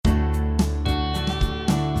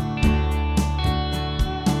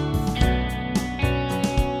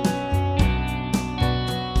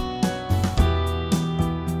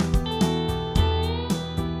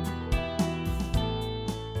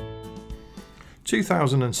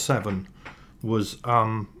2007 was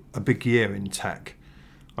a big year in tech.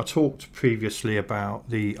 I talked previously about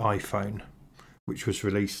the iPhone, which was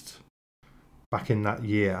released back in that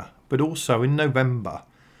year, but also in November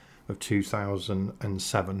of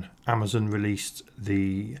 2007, Amazon released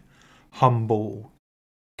the humble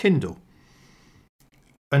Kindle.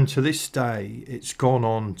 And to this day, it's gone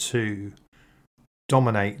on to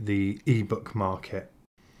dominate the ebook market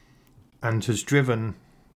and has driven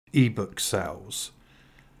ebook sales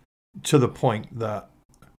to the point that,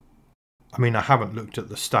 I haven't looked at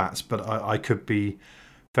the stats, but I could be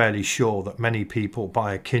fairly sure that many people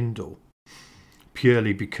buy a Kindle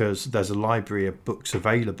purely because there's a library of books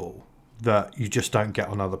available that you just don't get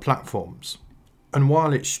on other platforms. And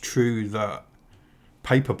while it's true that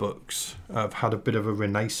paper books have had a bit of a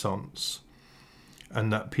renaissance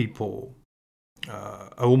and that people are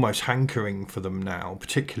almost hankering for them now,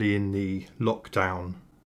 particularly in the lockdown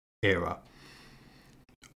era,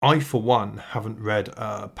 I, for one, haven't read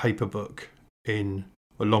a paper book in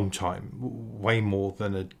a long time, way more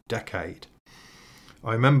than a decade.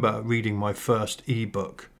 I remember reading my first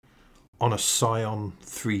ebook on a Scion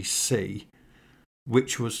 3C,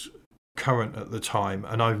 which was current at the time,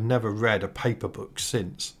 and I've never read a paper book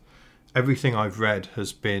since. Everything I've read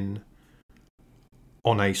has been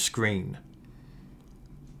on a screen.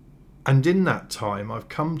 And in that time, I've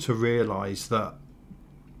come to realise that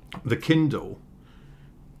the Kindle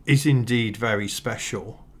is indeed very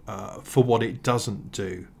special for what it doesn't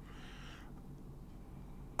do.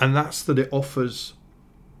 And that's that it offers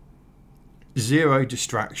zero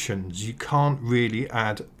distractions. You can't really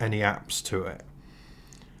add any apps to it.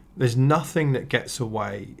 There's nothing that gets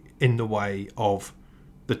in the way of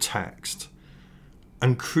the text.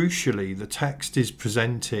 And crucially, the text is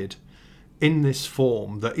presented in this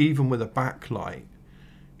form that even with a backlight,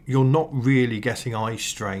 you're not really getting eye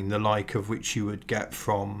strain, the like of which you would get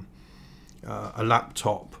from a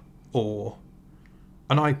laptop or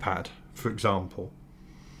an iPad, for example.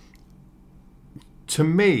 To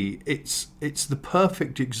me, it's the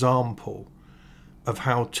perfect example of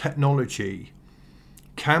how technology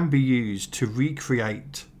can be used to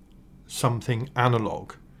recreate something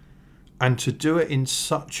analog and to do it in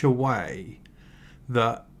such a way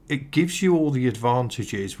that it gives you all the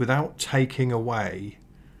advantages without taking away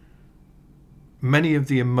many of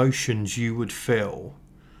the emotions you would feel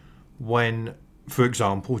when, for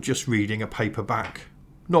example, just reading a paperback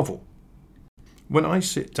novel. When I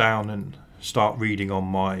sit down and start reading on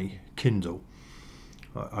my Kindle,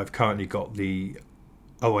 I've currently got the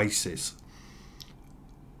Oasis.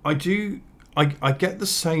 I get the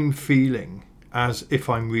same feeling as if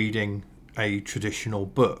I'm reading a traditional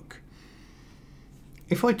book.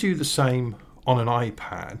 If I do the same on an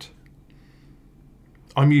iPad,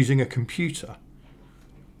 I'm using a computer.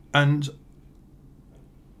 And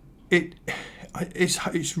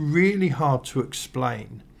it's really hard to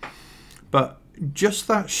explain, but just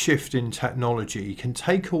that shift in technology can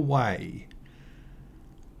take away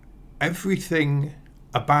everything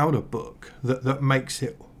about a book that makes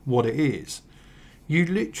it what it is. You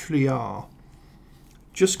literally are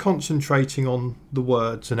just concentrating on the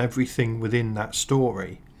words and everything within that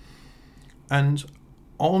story. And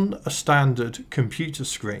on a standard computer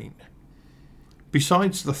screen,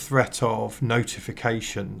 besides the threat of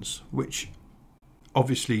notifications, which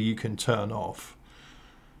obviously you can turn off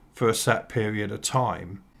for a set period of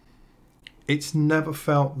time, it's never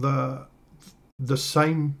felt the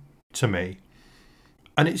same to me.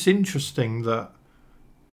 And it's interesting that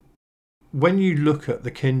when you look at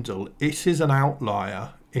the Kindle, it is an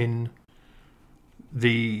outlier in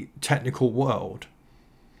the technical world.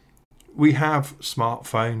 We have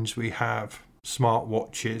smartphones, we have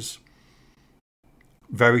smartwatches,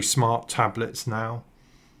 very smart tablets now.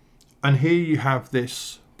 And here you have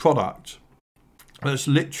this product that's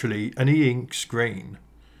literally an e-ink screen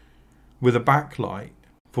with a backlight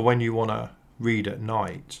for when you want to read at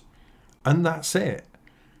night. And that's it.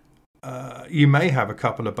 You may have a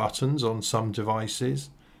couple of buttons on some devices.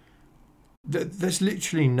 There's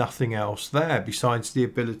literally nothing else there besides the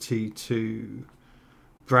ability to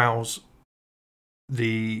browse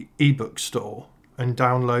the ebook store and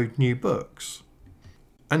download new books.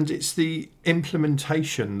 And it's the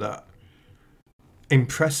implementation that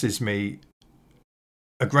impresses me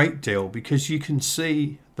a great deal, because you can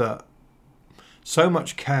see that so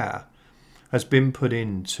much care has been put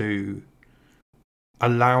into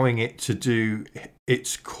allowing it to do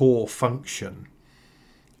its core function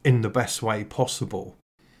in the best way possible.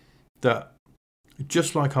 That,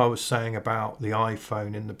 just like I was saying about the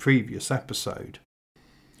iPhone in the previous episode,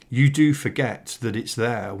 you do forget that it's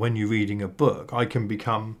there when you're reading a book. I can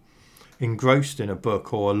become engrossed in a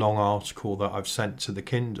book or a long article that I've sent to the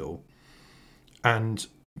Kindle and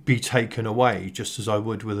be taken away just as I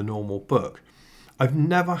would with a normal book. I've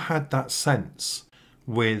never had that sense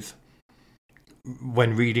when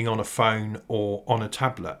reading on a phone or on a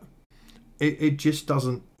tablet. It just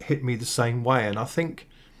doesn't hit me the same way. And I think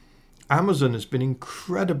Amazon has been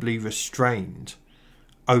incredibly restrained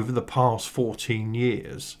over the past 14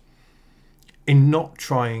 years in not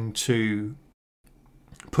trying to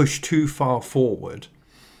push too far forward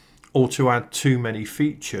or to add too many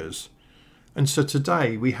features. And so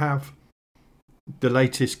today we have the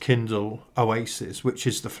latest Kindle Oasis, which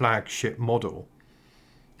is the flagship model.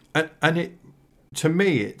 And it, to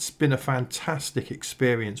me, it's been a fantastic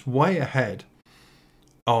experience, way ahead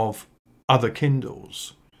of other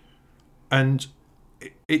Kindles. And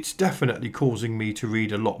it's definitely causing me to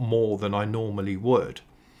read a lot more than I normally would.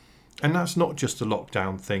 And that's not just a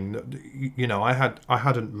lockdown thing. You know, I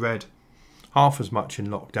hadn't read half as much in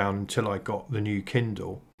lockdown until I got the new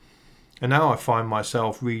Kindle. And now I find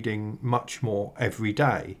myself reading much more every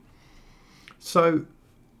day. So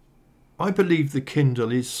I believe the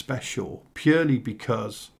Kindle is special purely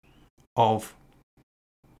because of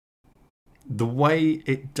the way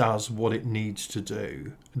it does what it needs to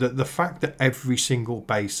do. The fact that every single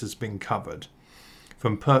base has been covered,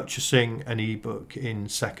 from purchasing an ebook in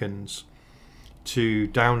seconds to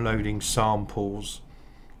downloading samples,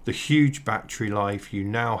 the huge battery life, you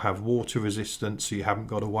now have water resistance, so you haven't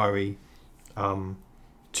got to worry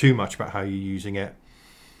too much about how you're using it.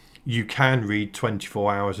 You can read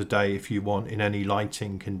 24 hours a day if you want in any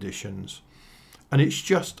lighting conditions. And it's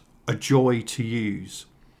just a joy to use.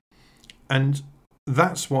 And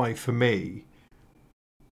that's why, for me,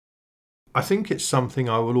 I think it's something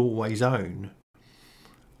I will always own.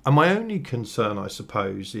 And my only concern, I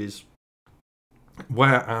suppose, is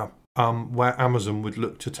where Amazon would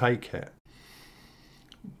look to take it.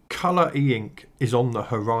 Colour e-ink is on the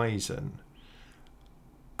horizon.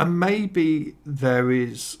 And maybe there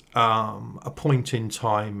is a point in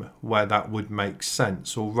time where that would make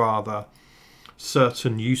sense, or rather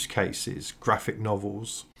certain use cases, graphic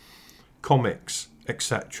novels, comics,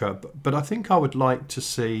 etc. But I think I would like to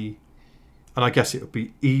see, and I guess it would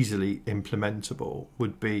be easily implementable,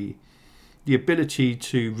 would be the ability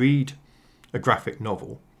to read a graphic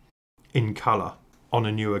novel in colour on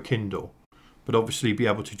a newer Kindle, but obviously be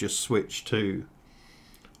able to just switch to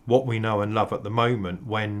what we know and love at the moment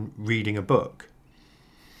when reading a book.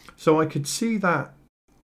 So I could see that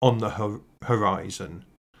on the horizon,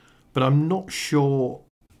 but I'm not sure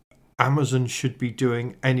Amazon should be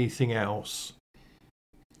doing anything else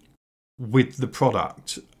with the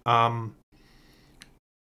product.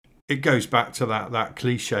 It goes back to that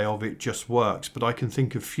cliche of it just works, but I can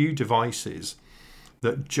think of few devices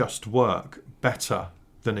that just work better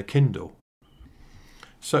than a Kindle.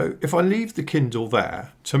 So if I leave the Kindle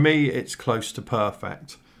there, to me it's close to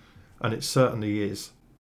perfect, and it certainly is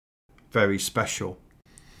very special.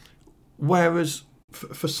 Whereas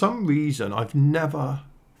for some reason I've never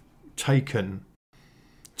taken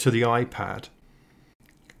to the iPad.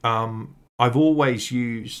 I've always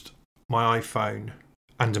used my iPhone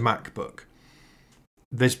and a MacBook.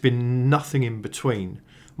 There's been nothing in between.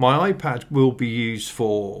 My iPad will be used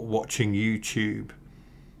for watching YouTube.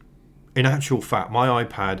 In actual fact, my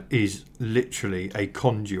iPad is literally a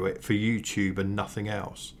conduit for YouTube and nothing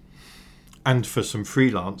else. And for some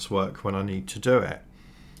freelance work when I need to do it.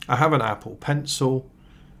 I have an Apple Pencil.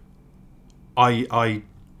 I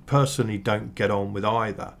personally don't get on with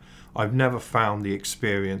either. I've never found the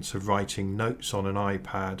experience of writing notes on an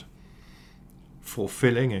iPad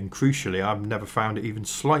fulfilling, and crucially, I've never found it even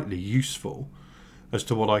slightly useful as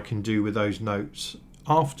to what I can do with those notes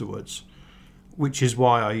afterwards. Which is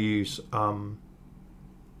why I use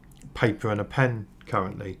paper and a pen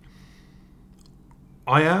currently.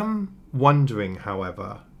 I am wondering,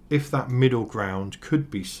 however, if that middle ground could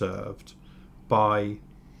be served by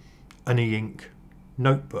an e-ink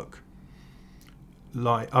notebook.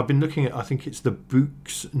 Like I've been looking at, I think it's the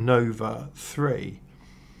Books Nova 3,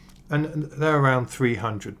 and they're around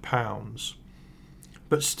 £300.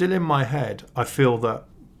 But still in my head, I feel that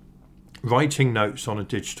writing notes on a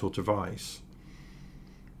digital device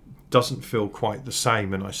doesn't feel quite the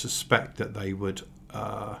same, and I suspect that they would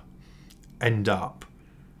end up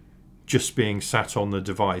just being sat on the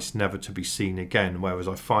device, never to be seen again, whereas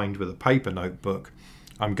I find with a paper notebook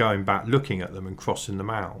I'm going back looking at them and crossing them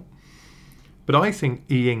out. But I think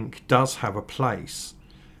e-ink does have a place,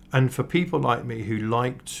 and for people like me who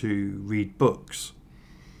like to read books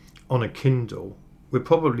on a Kindle, we're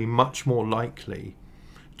probably much more likely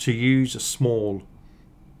to use a small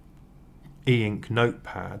e-ink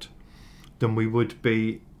notepad than we would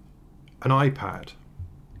be an iPad.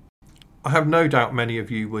 I have no doubt many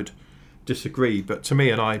of you would disagree, but to me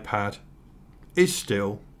an iPad is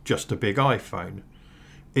still just a big iPhone.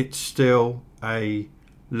 It's still a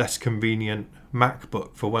less convenient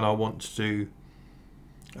MacBook for when I want to do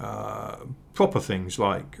proper things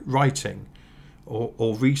like writing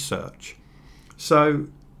or research. So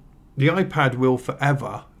the iPad will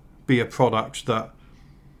forever be a product that,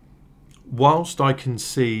 whilst I can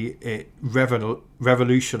see it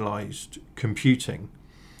revolutionised computing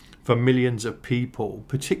for millions of people,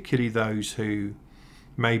 particularly those who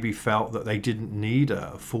maybe felt that they didn't need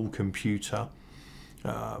a full computer,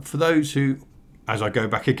 for those who, as I go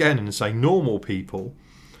back again and say normal people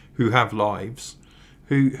who have lives,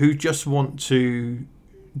 who just want to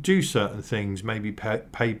do certain things, maybe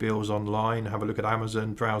pay bills online, have a look at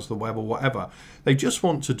Amazon, browse the web or whatever. They just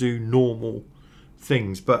want to do normal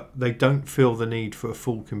things, but they don't feel the need for a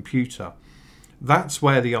full computer. That's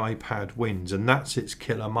where the iPad wins, and that's its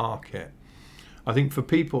killer market. I think for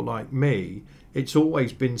people like me, it's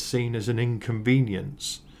always been seen as an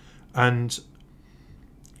inconvenience, and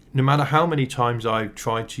no matter how many times I've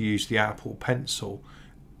tried to use the Apple Pencil,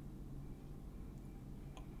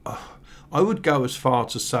 I would go as far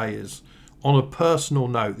to say as, on a personal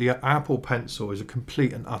note, the Apple Pencil is a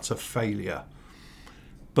complete and utter failure.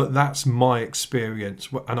 But that's my experience,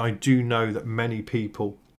 and I do know that many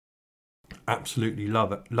people absolutely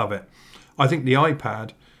love it. I think the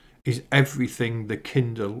iPad is everything the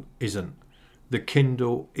Kindle isn't. The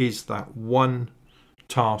Kindle is that one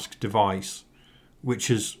task device which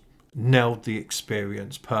has nailed the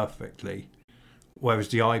experience perfectly, whereas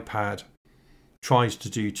the iPad tries to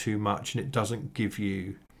do too much, and it doesn't give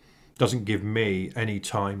me any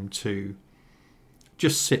time to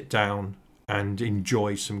just sit down and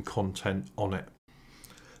enjoy some content on it.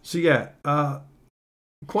 So yeah,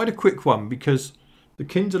 quite a quick one, because the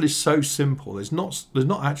Kindle is so simple. There's not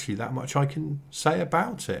actually that much I can say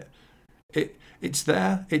about it. It's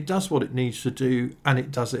there, it does what it needs to do, and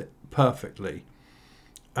it does it perfectly.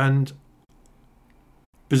 And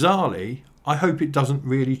bizarrely, I hope it doesn't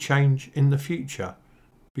really change in the future,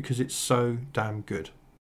 because it's so damn good.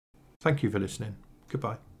 Thank you for listening.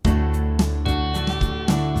 Goodbye.